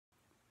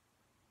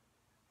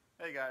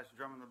Hey guys,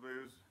 Drumming the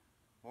Blues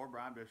or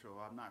Brian Bishop.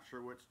 I'm not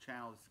sure which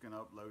channel this is going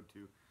to upload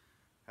to.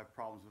 Have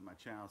problems with my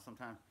channel.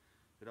 Sometimes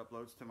it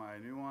uploads to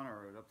my new one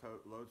or it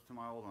uploads to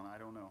my old one. I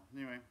don't know.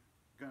 Anyway,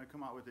 I'm going to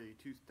come out with a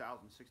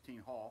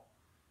 2016 haul.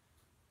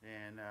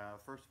 And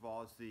first of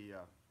all, it's the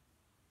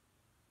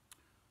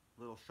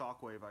little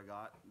Shockwave I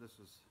got. This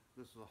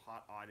was a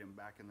hot item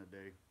back in the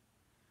day,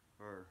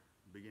 or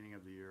beginning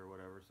of the year or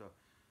whatever. So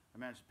I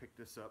managed to pick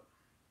this up,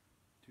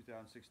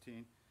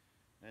 2016.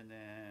 And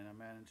then I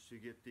managed to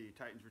get the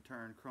Titans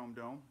Return Chrome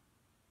Dome.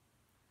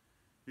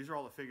 These are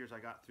all the figures I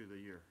got through the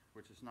year,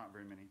 which is not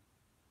very many.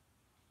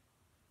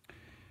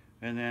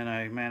 And then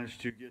I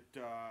managed to get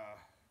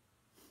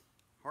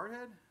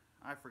Hardhead?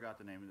 I forgot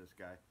the name of this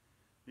guy.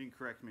 You can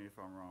correct me if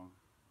I'm wrong.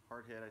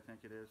 Hardhead, I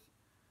think it is.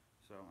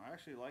 So I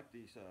actually like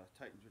these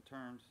Titans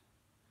Returns.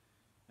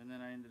 And then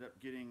I ended up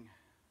getting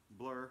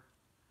Blur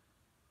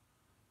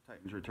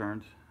Titans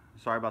Returns.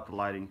 Sorry about the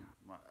lighting.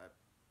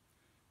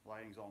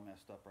 Lighting's all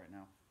messed up right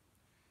now.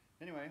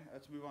 Anyway,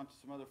 let's move on to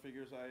some other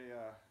figures. I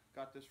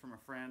got this from a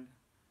friend,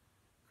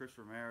 Chris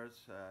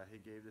Ramirez. He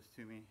gave this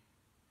to me.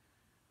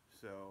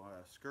 So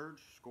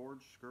Scourge,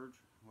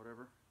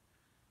 whatever.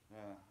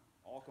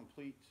 All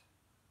complete,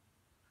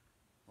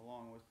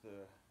 along with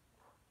the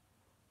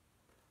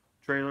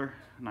trailer.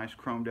 Nice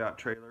chromed out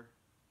trailer.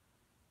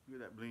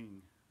 Look at that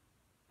bling.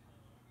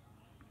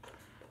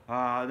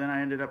 Then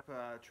I ended up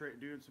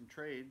doing some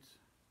trades.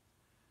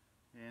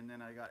 And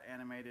then I got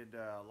animated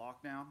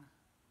Lockdown.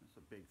 That's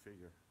a big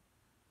figure.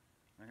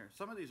 Right here.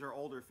 Some of these are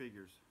older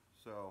figures.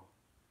 So,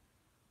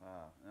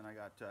 then I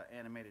got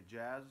animated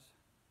Jazz.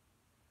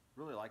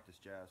 Really like this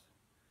Jazz.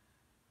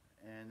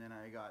 And then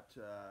I got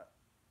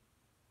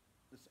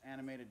this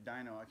animated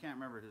Dino. I can't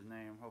remember his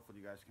name. Hopefully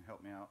you guys can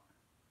help me out.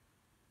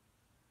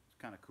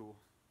 It's kind of cool.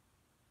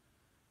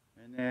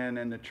 And then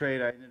in the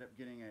trade I ended up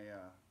getting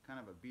a kind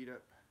of a beat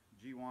up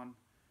G1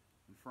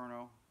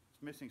 Inferno.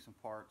 It's missing some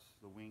parts,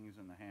 the wings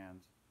and the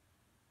hands.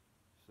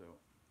 So,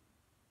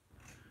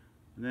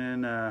 and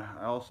then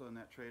I also in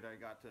that trade I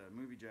got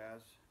Movie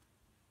Jazz.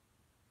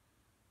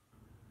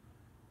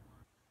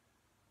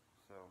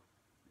 So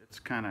it's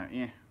kind of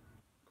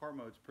Car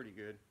mode's pretty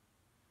good.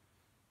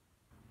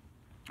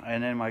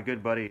 And then my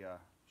good buddy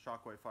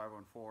Shockwave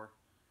 514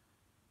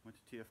 went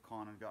to TF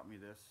Con and got me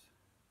this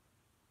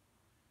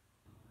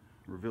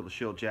Reveal the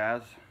Shield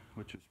Jazz,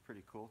 which was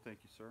pretty cool. Thank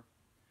you, sir.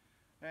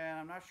 And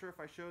I'm not sure if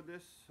I showed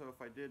this, so if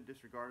I did,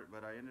 disregard it,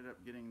 but I ended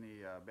up getting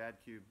the Bad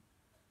Cube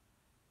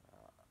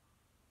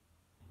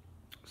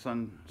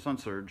Sun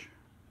Surge.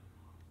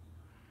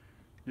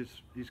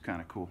 He's kind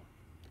of cool.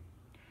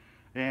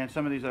 And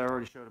some of these I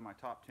already showed in my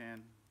top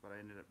 10, but I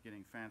ended up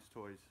getting Fans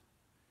Toys.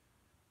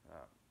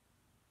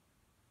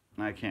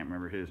 I can't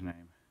remember his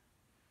name.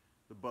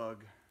 The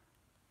Bug.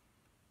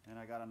 And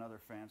I got another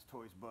Fans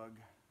Toys Bug,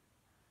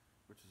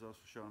 which is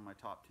also shown in my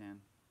top 10.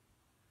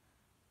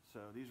 So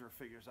these are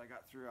figures I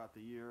got throughout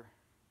the year.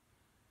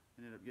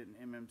 Ended up getting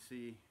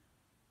MMC,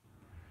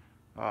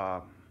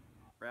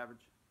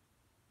 Ravage.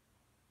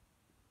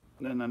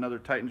 Then another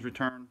Titans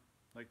Return.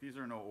 Like, these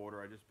are no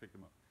order, I just picked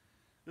them up.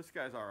 This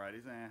guy's alright.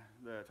 He's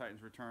the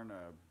Titans Return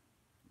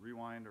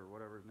Rewind or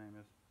whatever his name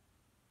is.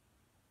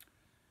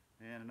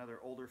 And another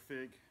older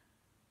fig.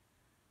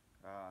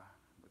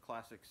 The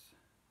Classics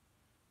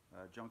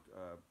Junk.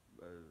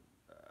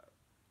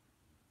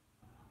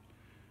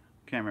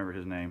 Can't remember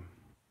his name.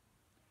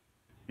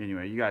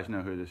 Anyway, you guys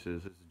know who this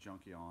is. This is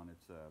Junkion.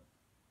 It's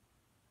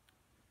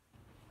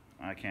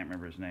I can't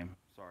remember his name.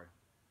 Sorry.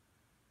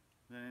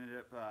 Then I ended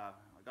up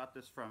I got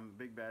this from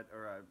Big Bad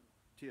or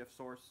TF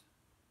Source.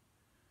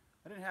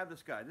 I didn't have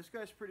this guy. This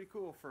guy's pretty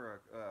cool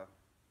for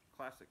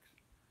classics.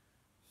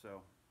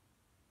 So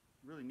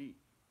really neat.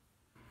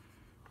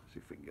 Let's see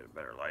if we can get a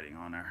better lighting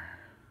on there.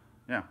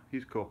 Yeah,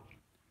 he's cool.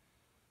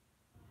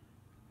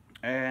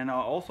 And I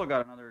also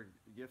got another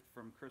gift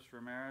from Chris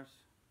Ramirez.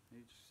 He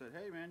just said,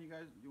 "Hey man,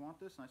 you want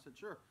this?" And I said,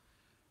 "Sure."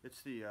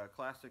 It's the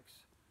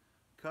Classics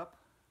cup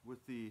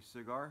with the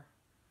cigar.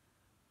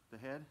 The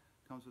head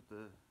comes with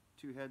the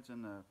two heads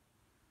and the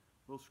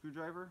little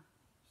screwdriver.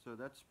 So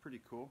that's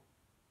pretty cool.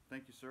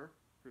 Thank you, sir,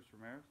 Chris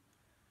Ramirez.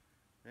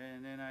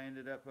 And then I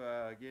ended up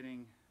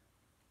getting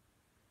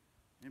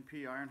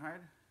MP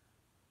Ironhide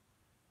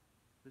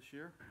this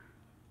year.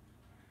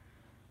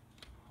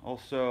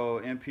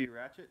 Also MP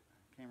Ratchet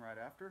came right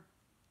after.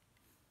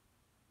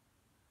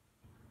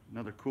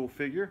 Another cool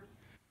figure,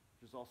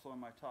 which is also in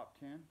my top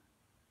 10.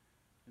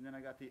 And then I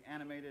got the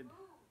animated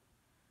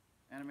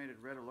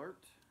Red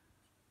Alert,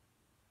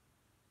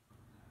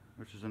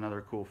 which is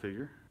another cool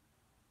figure.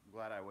 I'm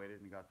glad I waited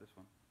and got this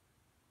one,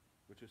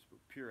 which is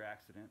pure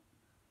accident.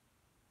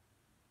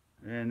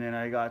 And then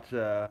I got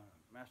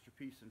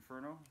Masterpiece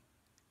Inferno,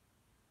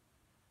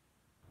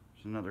 which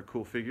is another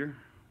cool figure.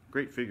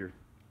 Great figure.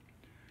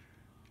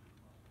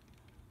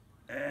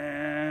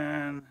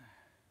 And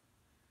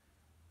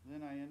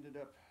then I ended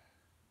up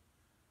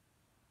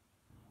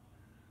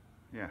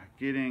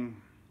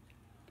getting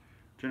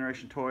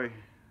Generation Toy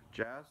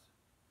Jazz.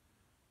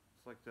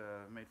 It's like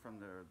made from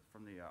the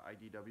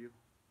IDW.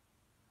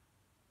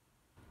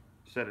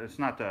 Said it's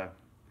not the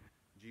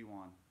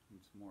G1.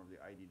 It's more of the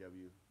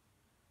IDW,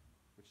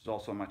 which is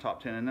also in my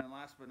top 10. And then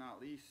last but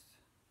not least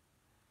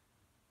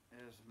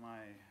is my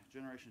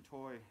Generation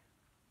Toy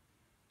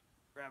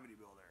Gravity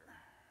Builder.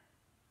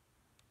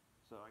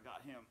 So I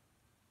got him.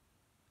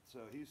 So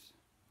he's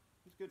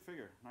a good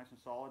figure, nice and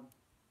solid.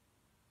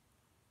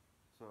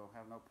 So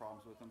have no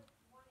problems with him.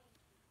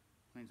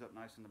 Cleans up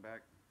nice in the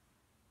back.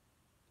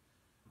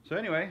 So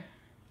anyway,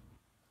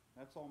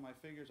 that's all my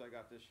figures I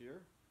got this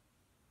year.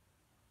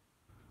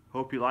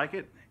 Hope you like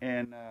it,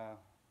 and I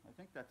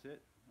think that's it.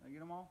 Did I get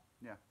them all?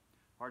 Yeah.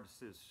 Hard to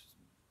see. It's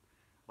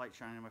light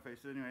shining in my face.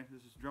 So anyway,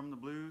 this is Drumming the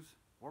Blues,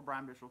 or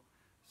Brian Bishel,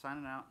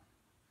 signing out.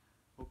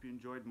 Hope you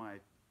enjoyed my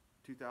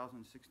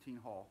 2016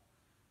 haul,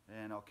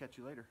 and I'll catch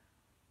you later.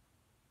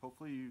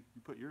 Hopefully you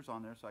put yours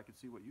on there so I can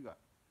see what you got.